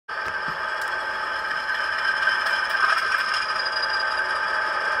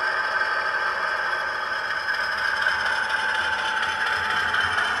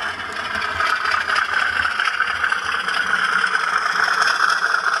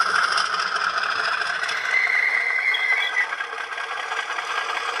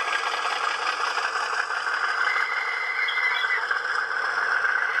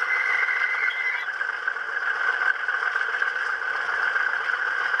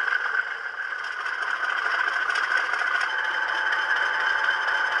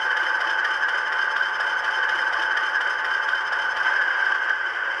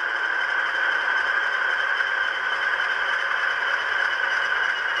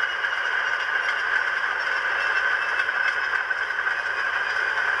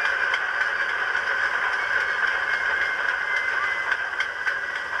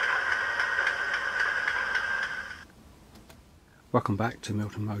Welcome back to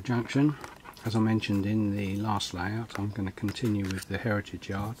Milton Mo Junction. As I mentioned in the last layout, I'm going to continue with the heritage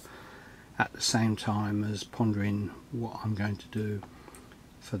yard at the same time as pondering what I'm going to do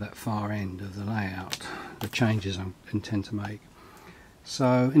for that far end of the layout, the changes I intend to make.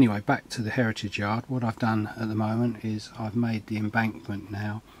 So anyway, back to the heritage yard. What I've done at the moment is I've made the embankment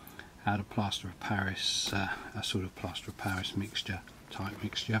now out of plaster of Paris, a sort of plaster of Paris mixture, type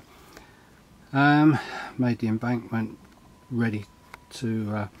mixture. Made the embankment ready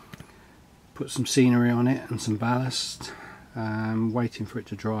to put some scenery on it and some ballast. Waiting for it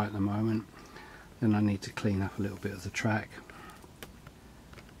to dry at the moment. Then I need to clean up a little bit of the track.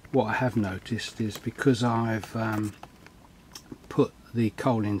 What I have noticed is because I've put the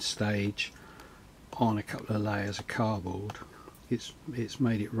coaling stage on a couple of layers of cardboard, it's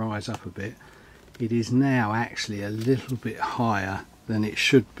made it rise up a bit. It is now actually a little bit higher than it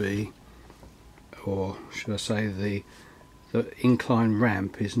should be, or should I say the incline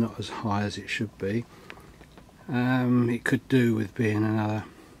ramp is not as high as it should be. It could do with being another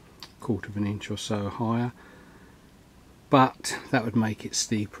 1/4 of an inch or so higher, but that would make it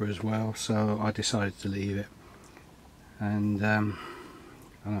steeper as well, so I decided to leave it. And I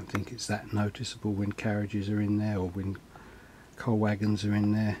don't think it's that noticeable when carriages are in there or when coal wagons are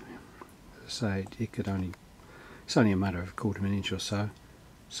in there. As I say, it's only a matter of 1/4 of an inch or so.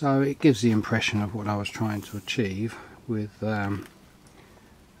 So it gives the impression of what I was trying to achieve with a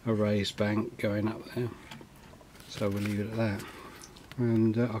raised bank going up there. So we'll leave it at that,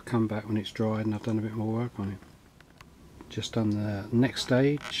 and I'll come back when it's dried and I've done a bit more work on it. Just done the next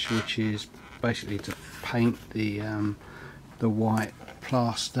stage, which is basically to paint the white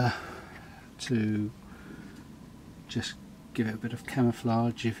plaster to just give it a bit of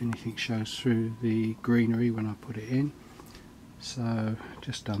camouflage if anything shows through the greenery when I put it in. So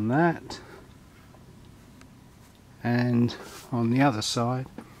just done that, and on the other side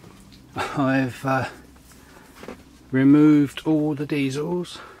I've removed all the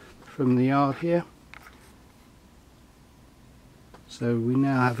diesels from the yard here, so we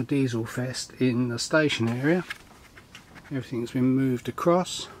now have a diesel fest in the station area. Everything's been moved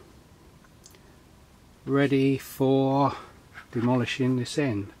across, ready for demolishing this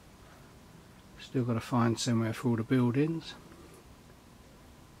end. Still got to find somewhere for all the buildings,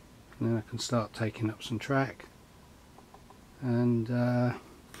 and then I can start taking up some track and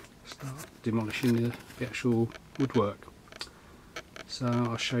start demolishing the actual woodwork. So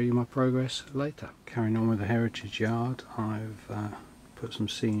I'll show you my progress later. Carrying on with the heritage yard, I've put some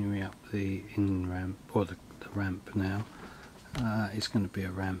scenery up the in ramp, or the ramp now. It's going to be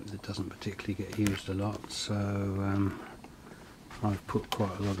a ramp that doesn't particularly get used a lot, so I've put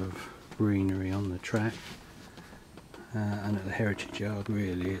quite a lot of greenery on the track. And at the heritage yard,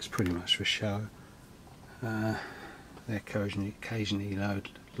 really, it's pretty much for show. They occasionally load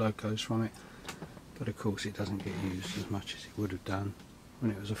locos from it, but of course it doesn't get used as much as it would have done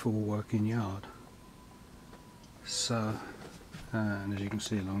when it was a full working yard. So, and as you can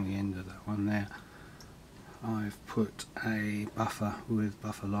see along the end of that one there, I've put a buffer with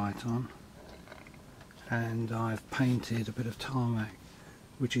buffer light on, and I've painted a bit of tarmac,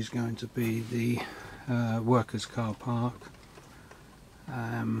 which is going to be the workers' car park.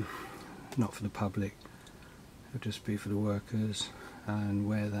 Not for the public, it'll just be for the workers. And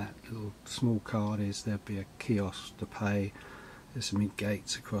where that little small card is, there'll be a kiosk to pay. There's some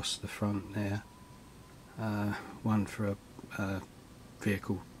gates across the front there, one for a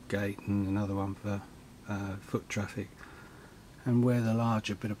vehicle gate and another one for foot traffic. And where the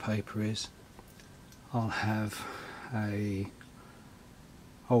larger bit of paper is, I'll have a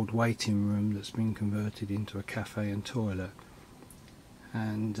old waiting room that's been converted into a cafe and toilet,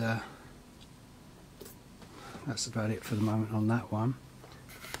 and that's about it for the moment on that one.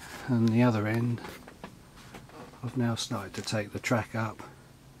 And the other end, I've now started to take the track up,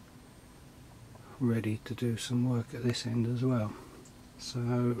 ready to do some work at this end as well.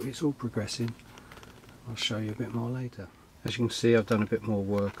 So it's all progressing. I'll show you a bit more later. As you can see, I've done a bit more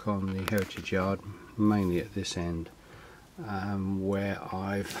work on the heritage yard, mainly at this end, where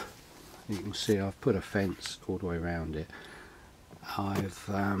you can see I've put a fence all the way around it. I've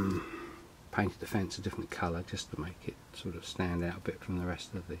painted the fence a different colour just to make it sort of stand out a bit from the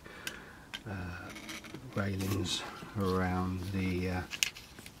rest of the railings around the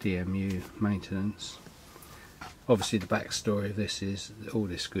DMU maintenance. Obviously the backstory of this is all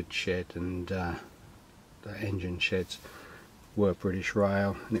this goods shed and the engine sheds were British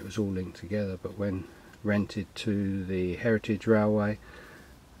Rail, and it was all linked together, but when rented to the Heritage Railway,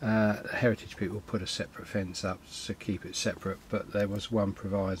 the Heritage people put a separate fence up to keep it separate, but there was one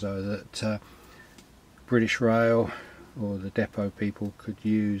proviso that British Rail or the depot people could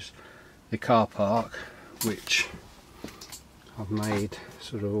use the car park, which I've made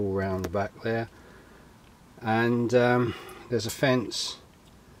sort of all round the back there, and there's a fence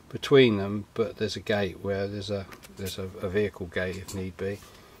between them, but there's a gate where there's a vehicle gate if need be,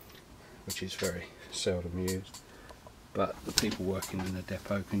 which is very seldom used, but the people working in the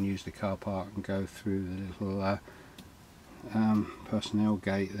depot can use the car park and go through the little personnel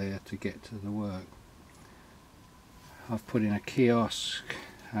gate there to get to the work. I've put in a kiosk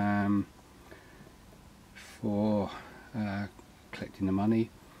for collecting the money,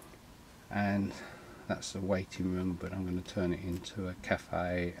 and that's a waiting room, but I'm going to turn it into a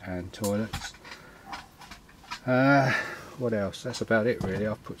cafe and toilets. What else? That's about it really.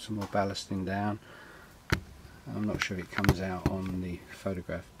 I've put some more ballasting down. I'm not sure if it comes out on the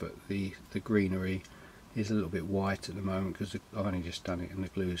photograph, but the greenery is a little bit white at the moment because I've only just done it and the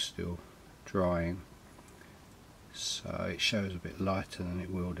glue's still drying, so it shows a bit lighter than it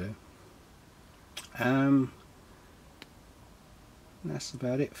will do. That's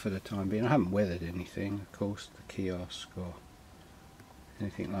about it for the time being. I haven't weathered anything, of course, the kiosk or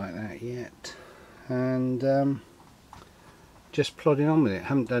anything like that yet, and just plodding on with it.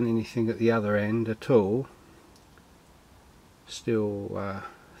 Haven't done anything at the other end at all. Still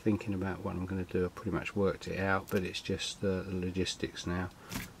thinking about what I'm going to do. I've pretty much worked it out, but it's just the logistics now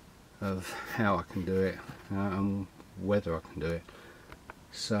of how I can do it and whether I can do it.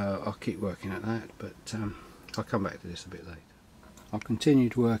 So I'll keep working at that, but I'll come back to this a bit later. I've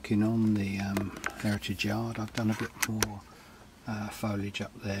continued working on the heritage yard. I've done a bit more foliage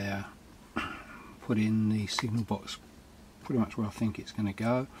up there, put in the signal box pretty much where I think it's going to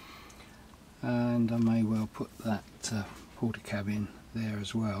go, and I may well put that porter cabin there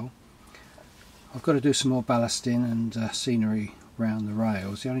as well. I've got to do some more ballasting and scenery around the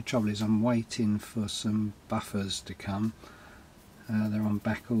rails. The only trouble is I'm waiting for some buffers to come. They're on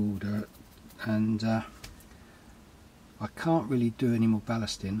back order, and I can't really do any more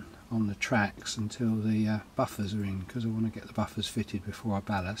ballasting on the tracks until the buffers are in, because I want to get the buffers fitted before I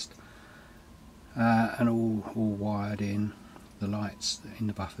ballast, and all wired in, the lights in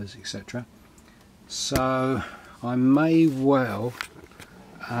the buffers, etc. So I may well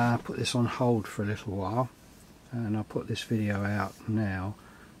put this on hold for a little while, and I'll put this video out now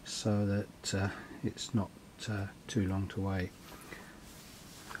so that it's not too long to wait.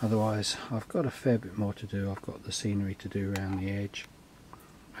 Otherwise I've got a fair bit more to do. I've got the scenery to do around the edge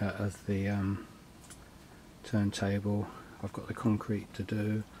of the turntable. I've got the concrete to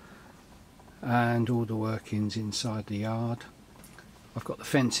do and all the workings inside the yard. I've got the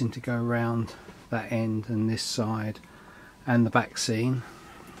fencing to go around that end and this side and the back scene,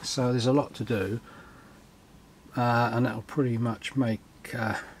 so there's a lot to do, and that'll pretty much make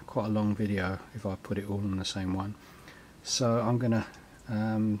quite a long video if I put it all in the same one. So I'm going to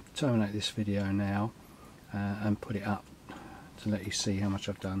terminate this video now and put it up to let you see how much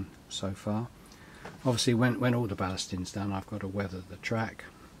I've done so far. Obviously when all the ballasting's done, I've got to weather the track.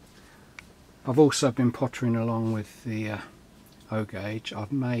 I've also been pottering along with the O-gauge.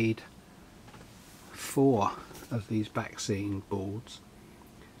 I've made 4 of these back scene boards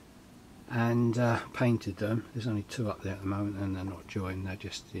and painted them. There's only 2 up there at the moment and they're not joined, they're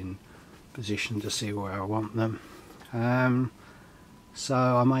just in position to see where I want them. So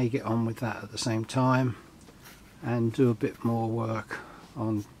I may get on with that at the same time and do a bit more work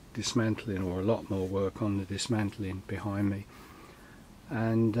on dismantling, or a lot more work on the dismantling behind me,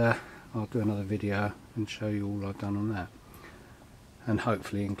 and I'll do another video and show you all I've done on that, and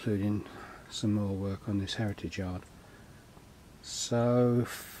hopefully including some more work on this heritage yard. So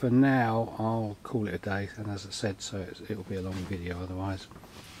for now I'll call it a day, and as I said, so it'll be a long video otherwise,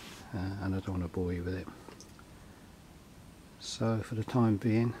 and I don't want to bore you with it. So for the time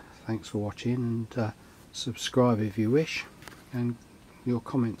being, thanks for watching, and subscribe if you wish, and your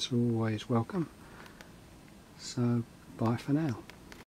comments are always welcome. So bye for now.